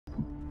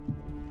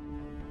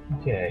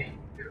Okay,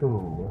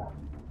 cool.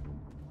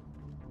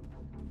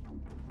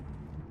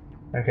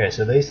 Okay,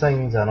 so these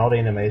things are not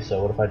enemies,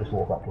 so what if I just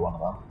walk up to one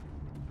of them?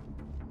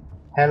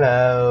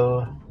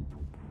 Hello!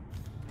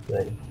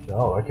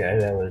 Oh, okay,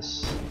 that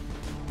was...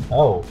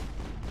 Oh!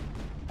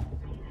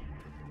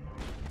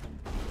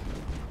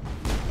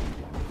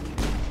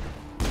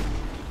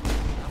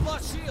 I've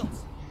lost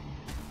shields!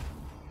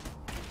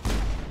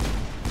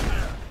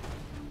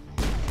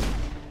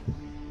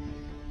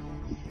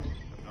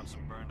 I've got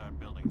some burned out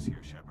buildings here,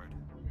 Shepard.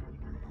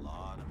 A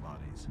lot of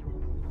bodies.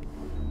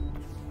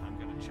 I'm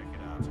gonna check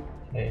it out.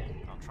 Hey.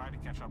 I'll try to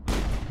catch up with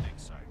you on the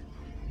next site.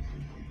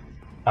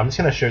 I'm just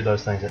gonna shoot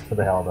those things for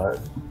the hell of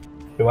it.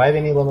 Do I have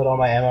any limit on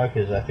my ammo?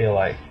 Because I feel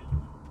like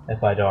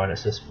if I don't,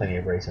 it's just plenty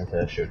of reason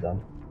to shoot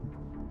them.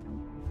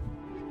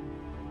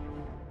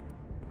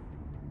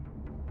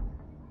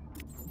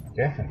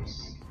 Okay,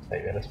 let's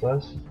take that, I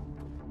suppose.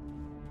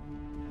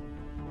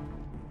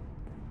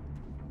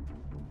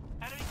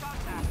 Enemy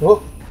contact!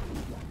 Oh!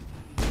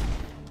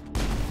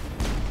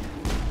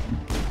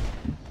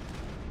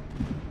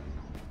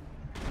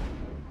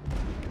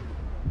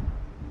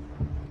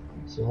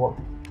 So what?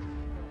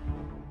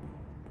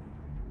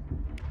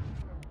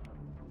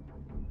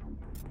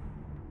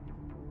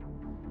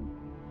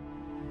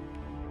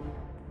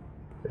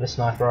 Bit of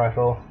sniper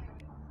rifle.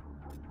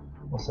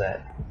 What's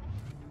that?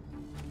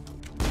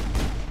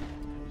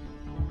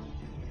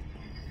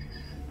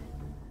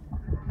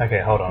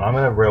 Okay, hold on. I'm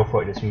gonna real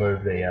quick just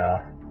move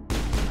the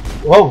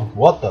Whoa!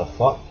 What the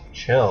fuck?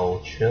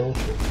 Chill.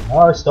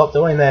 No, stop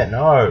doing that.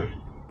 No.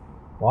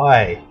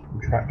 Why?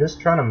 I'm just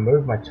trying to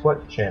move my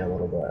Twitch chat a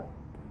little bit.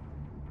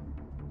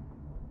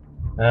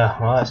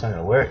 Well, that's not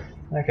gonna work.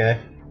 Okay.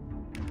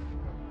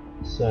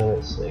 So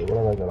let's see. What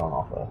have I got on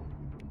offer?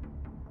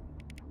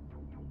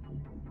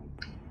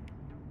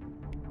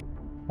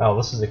 Oh,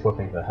 this is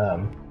equipping for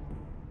him.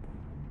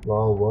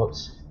 Lol,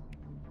 whoops.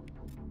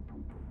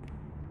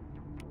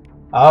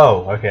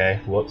 Oh, okay.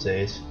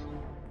 Whoopsies. Is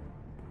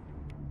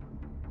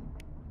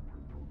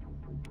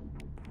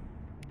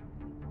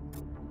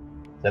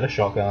that a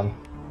shotgun?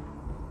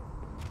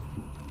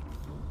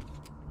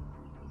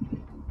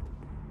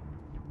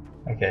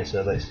 Okay,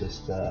 so let's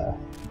just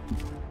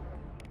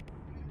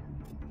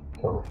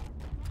cool.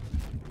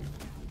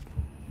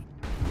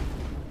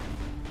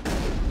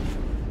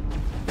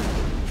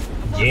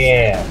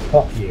 Yeah,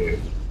 fuck you.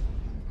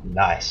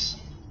 Nice.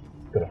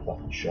 Got a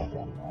fucking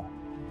shotgun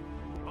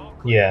now.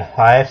 Yeah,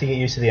 I have to get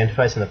used to the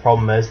interface, and the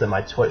problem is that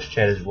my Twitch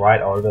chat is right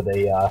over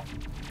the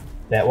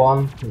that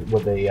one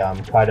with the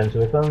Kaiden's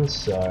weapons,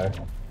 so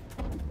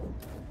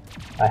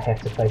I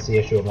have to face the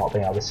issue of not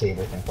being able to see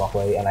everything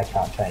properly, and I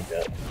can't change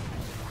it.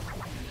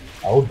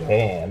 Oh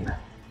damn.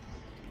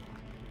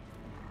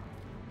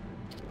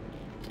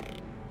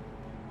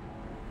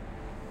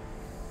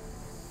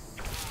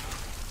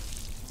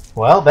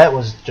 Well, that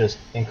was just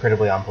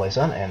incredibly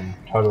unpleasant and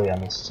totally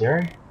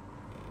unnecessary.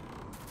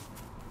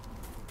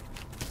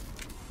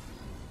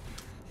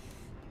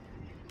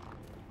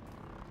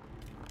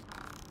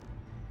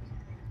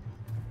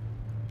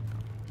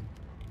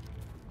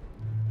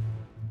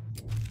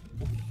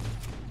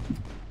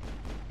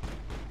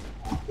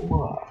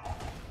 Whoa.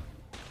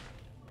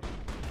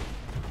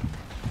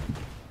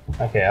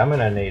 Okay, I'm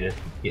gonna need to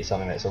get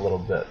something that's a little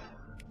bit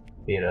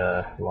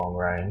better long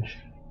range.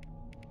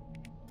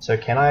 So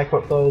can I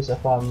equip those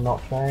if I'm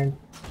not trained?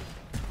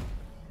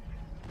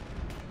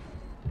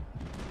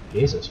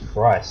 Jesus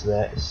Christ,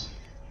 that's...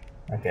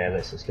 Okay,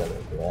 let's just go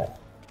into that.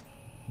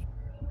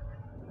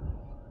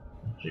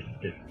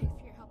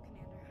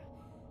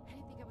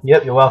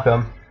 Yep, you're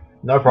welcome.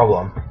 No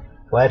problem.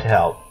 Glad to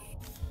help.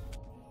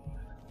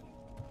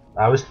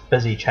 I was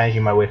busy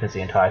changing my weapons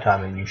the entire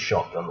time and you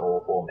shot them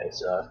all for me,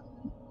 so...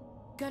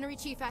 Gunnery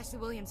Chief Ashley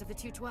Williams of the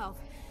 212.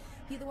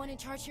 You the one in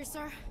charge here,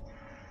 sir?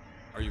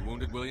 Are you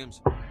wounded, Williams?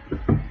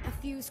 A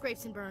few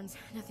scrapes and burns,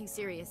 nothing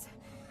serious.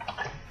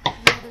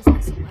 The others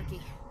weren't so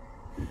lucky.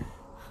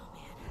 Oh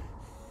man.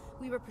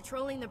 We were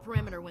patrolling the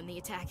perimeter when the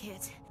attack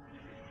hit.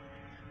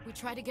 We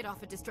tried to get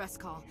off a distress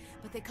call,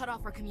 but they cut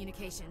off our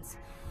communications.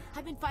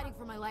 I've been fighting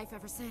for my life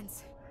ever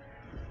since.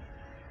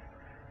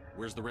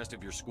 Where's the rest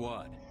of your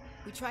squad?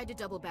 We tried to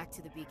double back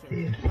to the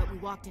beacon, but we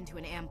walked into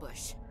an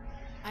ambush.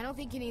 I don't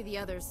think any of the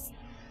others...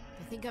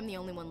 I think I'm the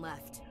only one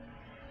left.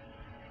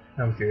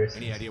 I'm curious.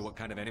 Any idea what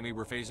kind of enemy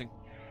we're facing?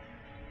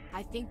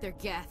 I think they're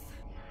Geth.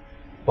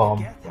 Bomb.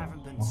 Geth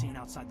haven't been seen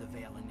outside the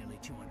Veil in nearly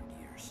 200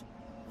 years.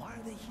 Why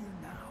are they here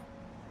now?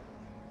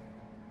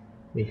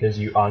 Because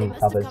you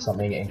uncovered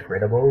something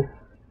incredible.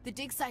 The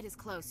dig site is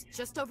close,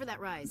 just over that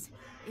rise.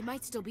 It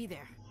might still be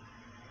there.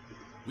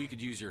 We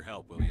could use your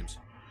help, Williams.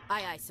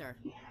 Aye, aye, sir.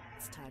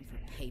 It's time for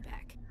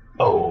payback.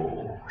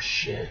 Oh,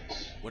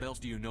 shit. What else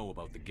do you know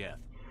about the Geth?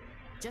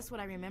 Just what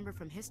I remember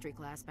from history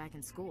class back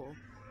in school.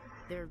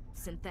 They're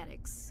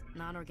synthetics,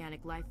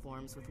 non-organic life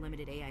forms with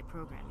limited AI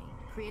programming,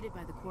 created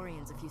by the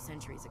Quarians a few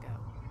centuries ago.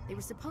 They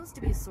were supposed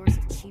to be a source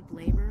of cheap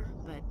labor,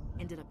 but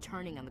ended up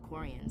turning on the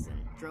Quarians and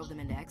drove them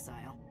into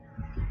exile.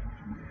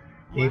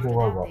 Evil After that,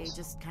 robots. they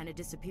just kind of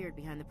disappeared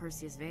behind the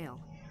Perseus Veil.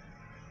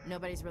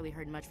 Nobody's really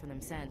heard much from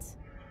them since.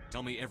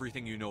 Tell me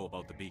everything you know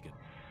about the beacon.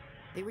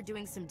 They were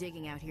doing some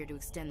digging out here to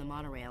extend the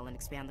monorail and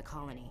expand the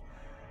colony.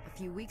 A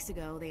few weeks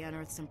ago, they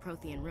unearthed some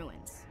Prothean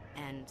ruins,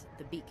 and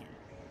the beacon.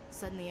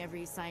 Suddenly,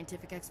 every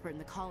scientific expert in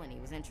the colony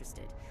was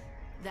interested.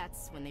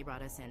 That's when they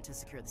brought us in to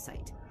secure the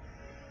site.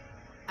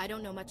 I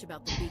don't know much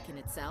about the beacon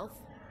itself,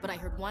 but I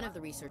heard one of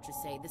the researchers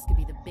say this could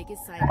be the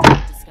biggest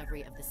scientific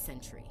discovery of the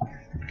century.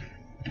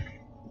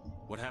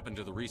 What happened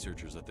to the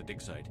researchers at the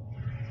dig site?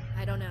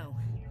 I don't know.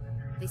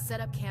 They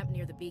set up camp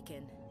near the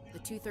beacon. The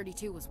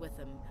 232 was with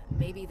them.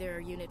 Maybe their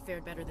unit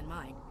fared better than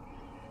mine.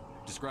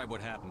 Describe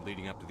what happened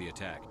leading up to the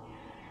attack.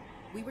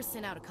 We were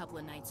sent out a couple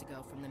of nights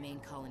ago from the main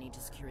colony to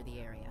secure the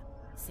area.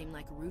 Seemed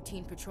like a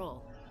routine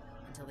patrol,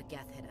 until the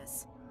Geth hit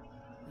us.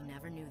 We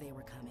never knew they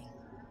were coming.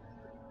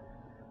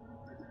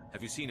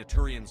 Have you seen a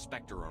Turian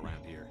Spectre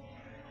around here?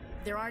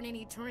 There aren't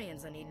any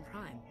Turians on Eden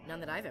Prime. None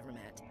that I've ever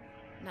met.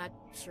 Not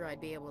sure I'd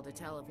be able to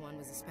tell if one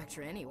was a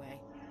Spectre anyway.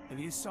 If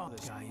you saw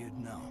this guy, you'd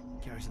know.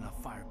 Carries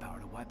enough firepower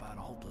to wipe out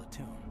a whole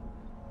platoon.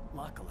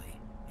 Luckily,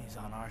 he's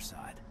on our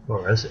side.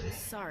 Or is he?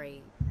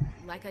 Sorry.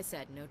 Like I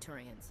said, no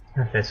Turians.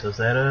 Okay, so is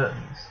that it?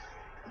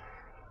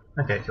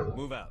 Okay, cool.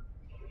 Move out.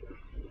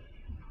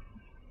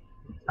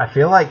 I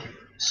feel like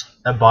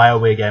a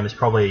BioWare game is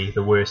probably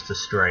the worst to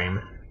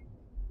stream,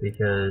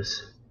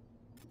 because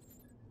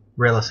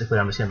realistically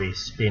I'm just going to be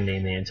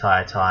spending the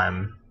entire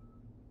time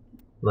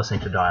listening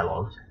to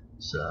dialogue.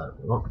 So,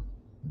 oh.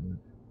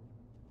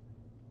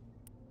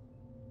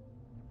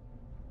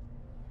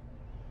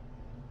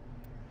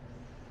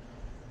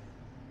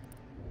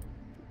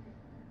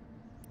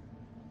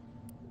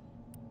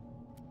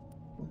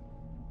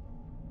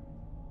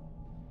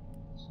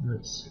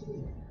 Let's see.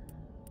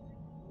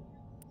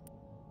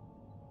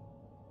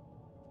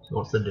 So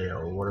what's the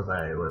deal? What have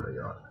they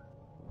got?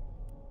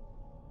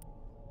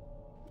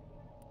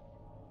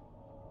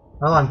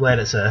 Well, I'm glad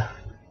it's a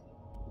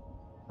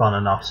fun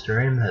enough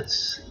stream.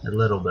 It's a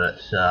little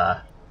bit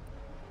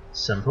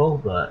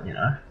simple, but you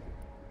know,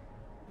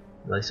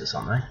 at least it's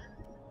something.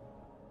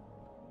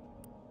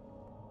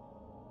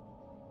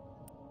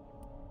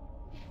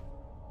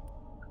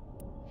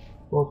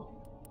 Well,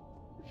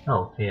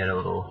 oh, he had a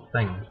little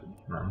thing.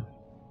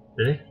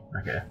 Did he?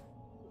 Okay.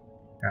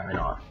 Apparently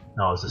not.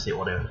 No, I was just the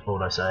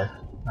auto save.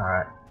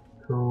 Alright.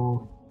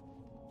 Cool.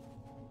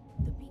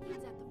 The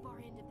beacon's at the far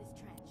end of this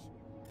trench.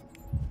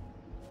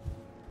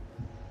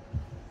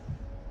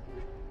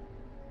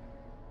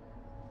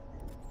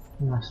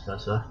 I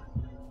suppose so.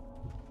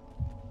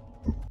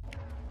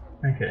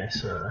 Okay,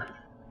 so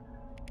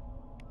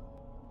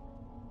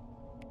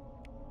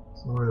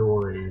what are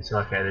all these?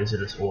 Okay, these are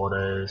just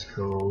orders,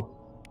 cool.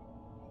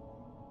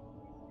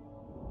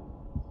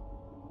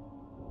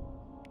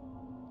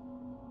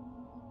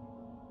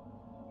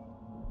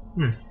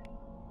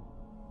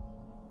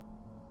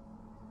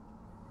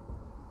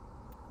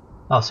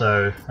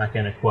 Also, I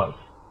can equip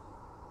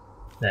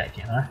that,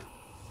 can I?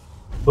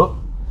 Whoop.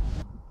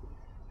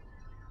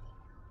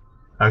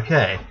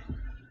 Okay.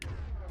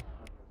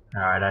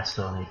 Alright, I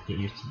still need to get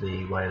used to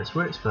the way this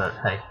works, but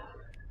hey, at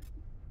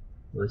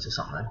least it's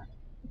something.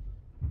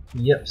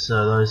 Yep,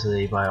 so those are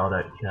the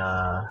biotic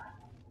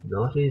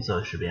abilities.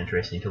 Those should be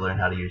interesting to learn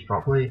how to use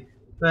properly,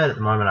 but at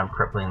the moment I'm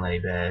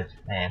cripplingly bad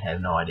and have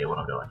no idea what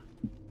I'm doing.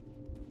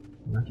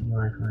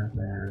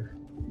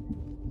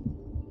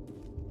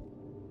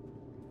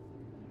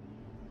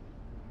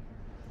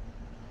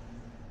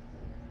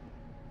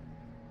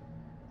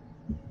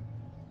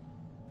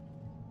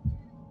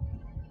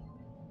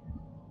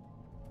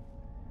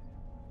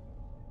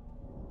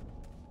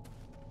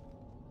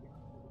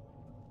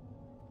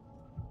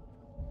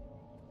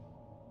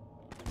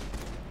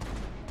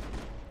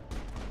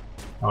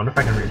 I wonder if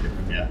I can reach it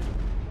from here.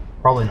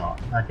 Probably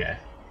not. Okay.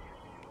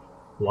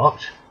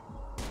 Blocked.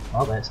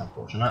 Oh, that's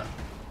unfortunate.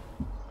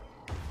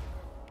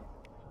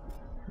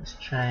 Let's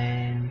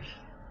change.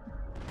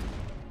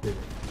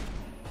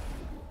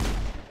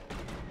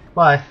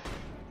 Bye.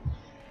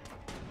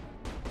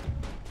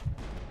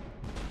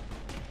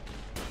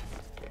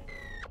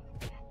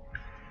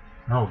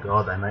 Oh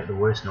god, they make the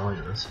worst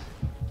noises.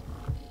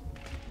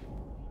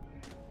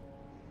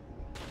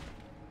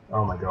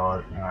 Oh my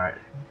god, alright.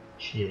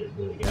 Shit,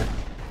 there we go.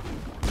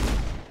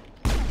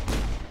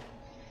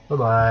 Bye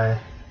bye.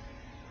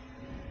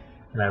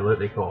 Can I loot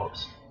the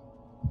corpse?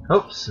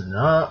 Oops,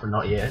 no,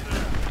 not yet.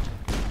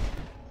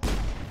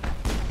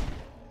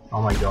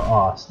 Oh my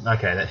god, oh,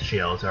 okay, that's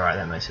shields, alright,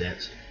 that makes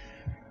sense.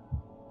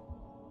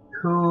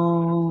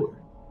 Cool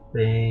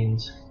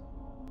beans.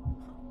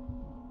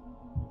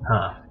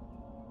 Huh.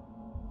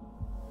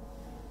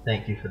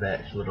 Thank you for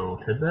that little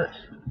tidbit.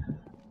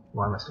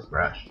 Why must I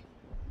crash?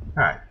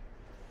 Alright.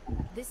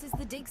 This is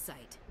the dig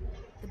site.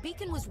 The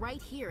beacon was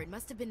right here. It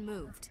must have been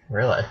moved.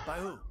 Really? By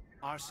who?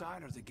 Our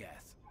side or the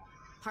Geth?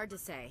 Hard to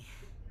say.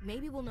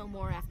 Maybe we'll know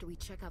more after we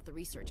check out the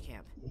research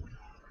camp.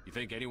 You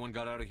think anyone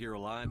got out of here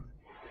alive?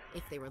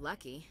 If they were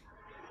lucky.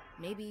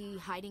 Maybe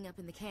hiding up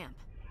in the camp.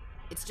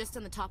 It's just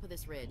on the top of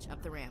this ridge,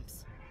 up the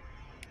ramps.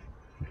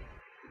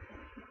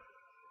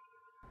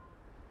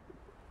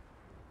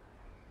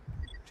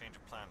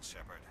 plans,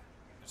 Shepard.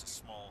 There's a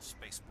small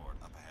spaceport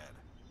up ahead.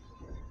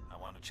 I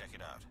want to check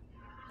it out.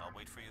 I'll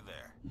wait for you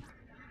there.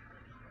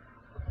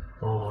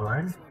 You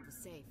Alright. this won't be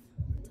safe.